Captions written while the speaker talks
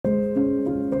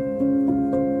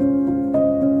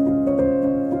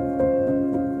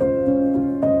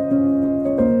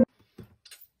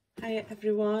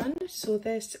So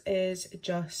this is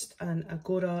just an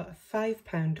Agora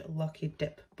 £5 lucky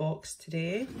dip box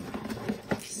today.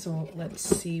 So let's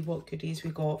see what goodies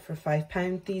we got for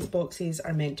 £5. These boxes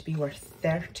are meant to be worth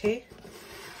 30.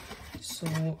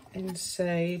 So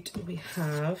inside we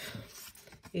have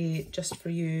a just for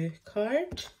you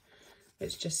card,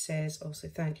 which just says obviously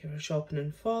thank you for shopping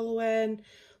and following.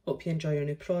 Hope you enjoy your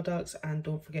new products and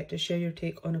don't forget to share your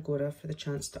take on Agora for the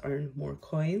chance to earn more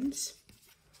coins.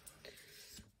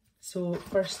 So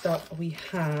first up we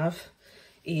have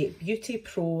a Beauty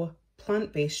Pro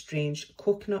plant-based range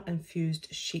coconut infused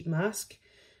sheet mask,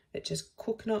 which is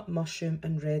coconut, mushroom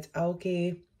and red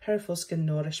algae, powerful skin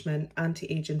nourishment,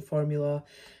 anti-aging formula,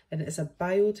 and it is a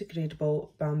biodegradable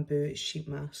bamboo sheet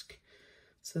mask.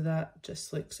 So that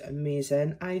just looks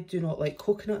amazing. I do not like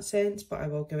coconut scents, but I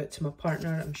will give it to my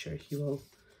partner. I'm sure he will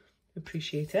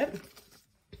appreciate it.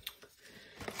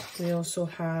 We also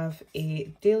have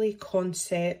a Daily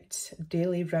Concept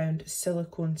Daily Round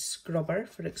Silicone Scrubber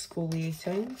for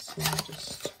exfoliating. So I'll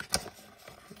just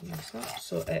put this up.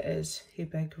 So it is a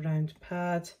big round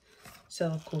pad,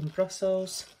 silicone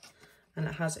bristles, and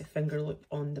it has a finger loop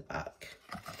on the back.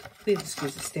 Please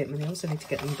excuse the state of my nails, I need to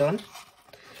get them done.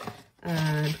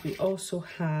 And we also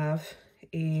have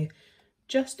a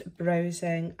Just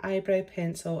Browsing eyebrow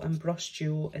pencil and brush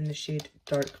duo in the shade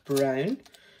dark brown,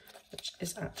 which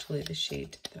is actually the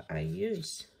shade that I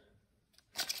use.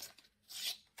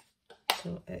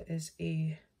 So it is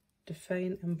a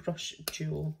Define and Brush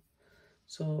Duo.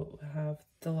 So we have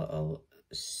the little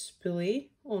spoolie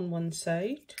on one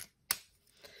side,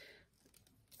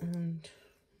 and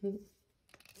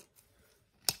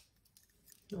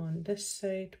on this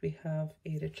side we have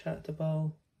a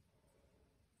retractable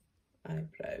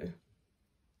eyebrow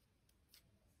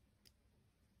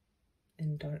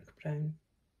in dark brown.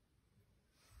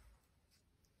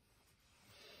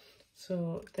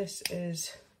 So this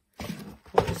is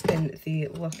what is in the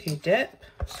lucky dip.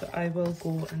 So I will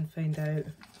go and find out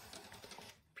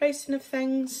pricing of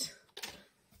things,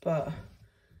 but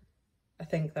I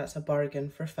think that's a bargain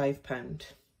for £5.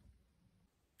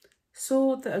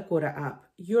 So the Agora app,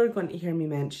 you're going to hear me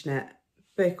mention it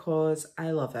because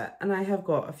I love it and I have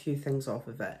got a few things off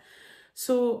of it.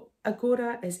 So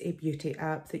Agora is a beauty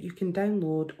app that you can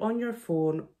download on your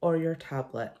phone or your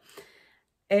tablet.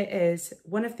 It is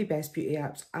one of the best beauty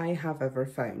apps I have ever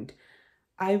found.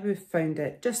 I have found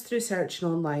it just through searching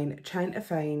online, trying to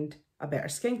find a better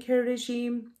skincare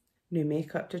regime, new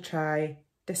makeup to try,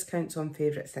 discounts on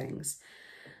favourite things.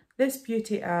 This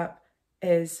beauty app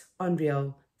is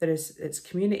unreal. It's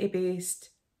community based,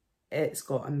 it's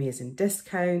got amazing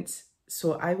discounts,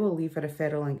 so I will leave a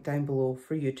referral link down below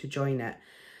for you to join it.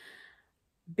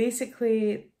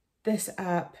 Basically, this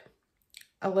app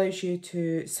allows you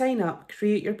to sign up,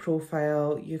 create your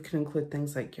profile. You can include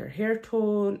things like your hair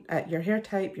tone, your hair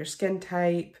type, your skin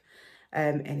type,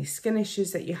 any skin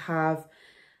issues that you have.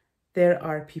 There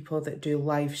are people that do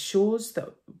live shows that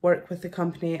work with the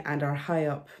company and are high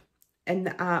up in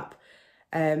the app.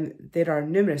 There are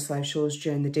numerous live shows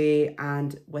during the day,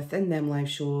 and within them live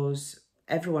shows,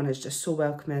 everyone is just so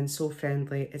welcoming, so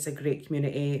friendly. It's a great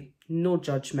community, no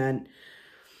judgment.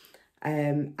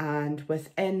 And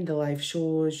within the live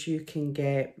shows, you can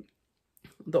get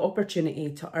the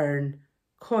opportunity to earn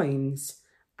coins,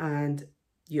 and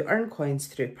you earn coins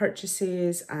through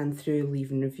purchases and through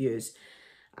leaving reviews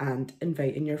and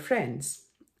inviting your friends.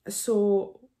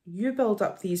 So you build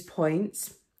up these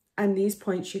points, and these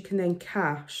points you can then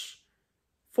cash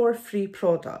for free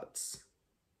products.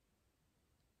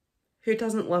 Who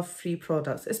doesn't love free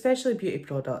products, especially beauty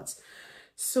products?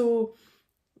 So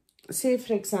say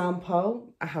for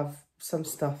example, I have some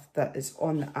stuff that is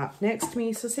on the app next to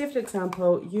me. So say for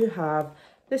example, you have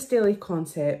this Daily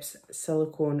Concepts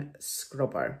Silicone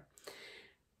Scrubber.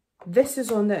 This is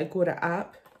on the Agora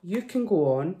app. You can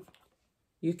go on,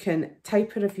 you can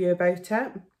type a review about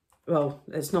it. Well,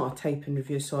 it's not a type in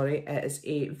review, sorry, it is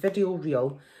a video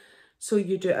reel. So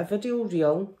you do a video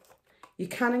reel, you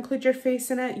can include your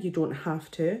face in it, you don't have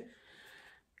to.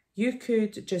 You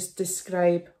could just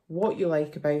describe what you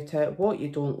like about it, what you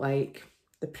don't like,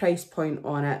 the price point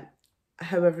on it,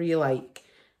 however you like.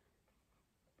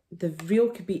 The reel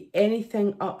could be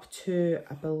anything up to,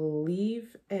 I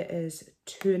believe it is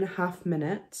 2.5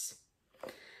 minutes.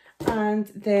 And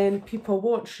then people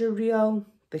watch your reel,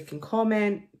 they can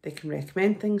comment, they can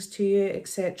recommend things to you,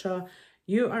 etc.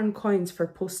 You earn coins for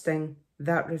posting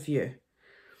that review.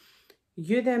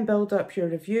 You then build up your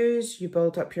reviews, you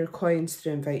build up your coins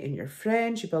through inviting your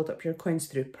friends, you build up your coins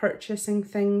through purchasing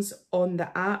things on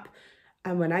the app.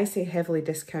 And when I say heavily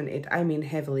discounted, I mean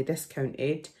heavily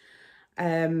discounted.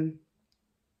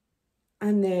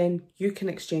 and then you can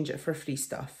exchange it for free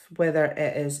stuff, whether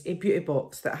it is a beauty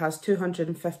box that has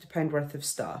 £250 worth of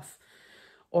stuff,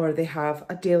 or they have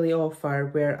a daily offer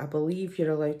where I believe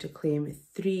you're allowed to claim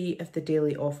 3 of the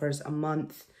daily offers a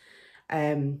month,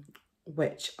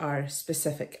 which are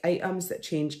specific items that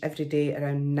change every day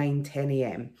around 9-10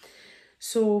 a.m.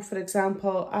 So for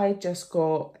example, I just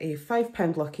got a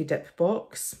 £5 Lucky Dip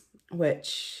box,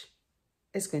 which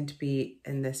is going to be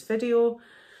in this video.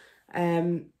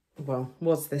 Well,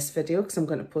 was this video, because I'm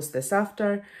going to post this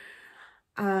after.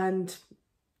 And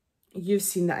you've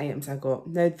seen the items I got.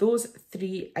 Now those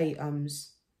 3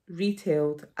 items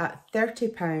retailed at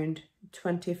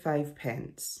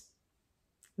 £30.25.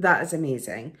 That is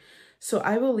amazing. So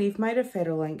I will leave my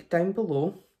referral link down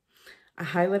below. I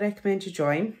highly recommend you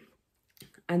join,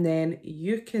 and then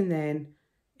you can then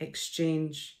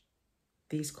exchange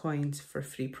these coins for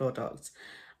free products.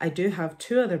 I do have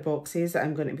 2 other boxes that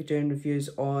I'm going to be doing reviews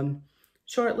on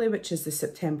shortly, which is the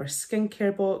September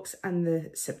skincare box and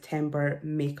the September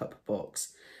makeup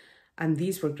box. And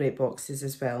these were great boxes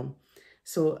as well.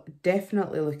 So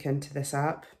definitely look into this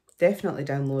app, definitely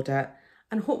download it,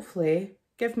 and hopefully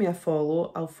give me a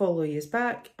follow. I'll follow yous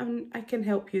back, and I can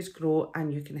help yous grow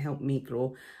and you can help me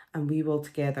grow, and we will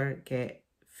together get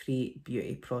free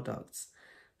beauty products.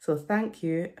 So thank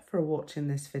you for watching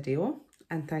this video,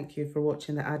 and thank you for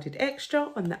watching the added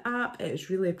extra on the app. It is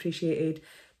really appreciated.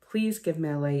 Please give me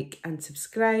a like and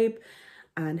subscribe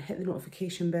and hit the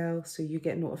notification bell so you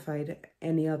get notified of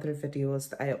any other videos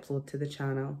that I upload to the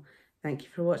channel. Thank you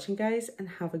for watching, guys, and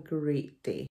have a great day.